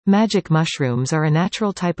Magic mushrooms are a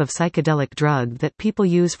natural type of psychedelic drug that people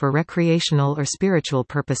use for recreational or spiritual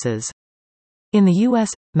purposes. In the U.S.,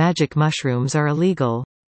 magic mushrooms are illegal.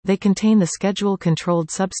 They contain the schedule-controlled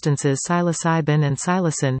substances psilocybin and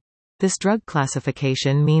psilocin. This drug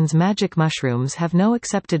classification means magic mushrooms have no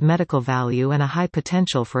accepted medical value and a high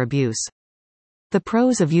potential for abuse. The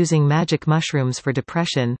pros of using magic mushrooms for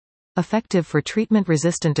depression. Effective for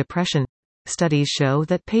treatment-resistant depression. Studies show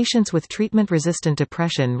that patients with treatment-resistant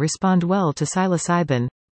depression respond well to psilocybin.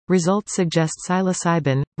 Results suggest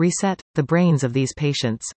psilocybin reset the brains of these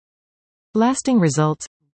patients. Lasting results.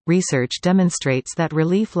 Research demonstrates that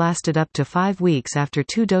relief lasted up to 5 weeks after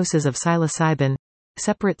 2 doses of psilocybin.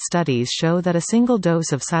 Separate studies show that a single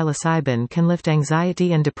dose of psilocybin can lift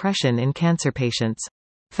anxiety and depression in cancer patients.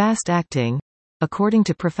 Fast-acting. According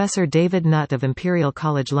to Professor David Nutt of Imperial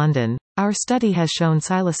College London, our study has shown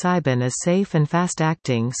psilocybin is safe and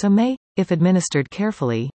fast-acting, so may, if administered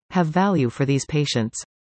carefully, have value for these patients.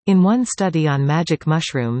 In one study on magic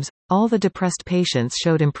mushrooms, all the depressed patients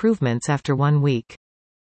showed improvements after 1 week.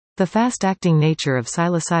 The fast-acting nature of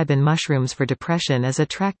psilocybin mushrooms for depression is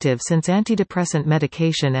attractive since antidepressant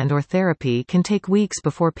medication and/or therapy can take weeks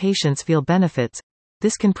before patients feel benefits.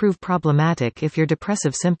 This can prove problematic if your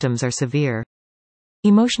depressive symptoms are severe.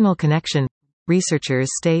 Emotional connection. Researchers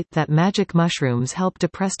state that magic mushrooms help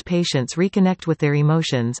depressed patients reconnect with their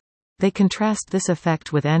emotions. They contrast this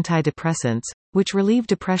effect with antidepressants, which relieve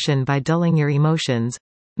depression by dulling your emotions.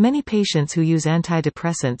 Many patients who use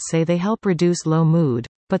antidepressants say they help reduce low mood,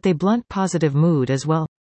 but they blunt positive mood as well.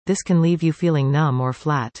 This can leave you feeling numb or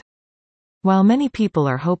flat. While many people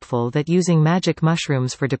are hopeful that using magic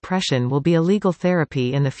mushrooms for depression will be a legal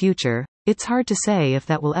therapy in the future, it's hard to say if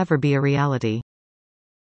that will ever be a reality.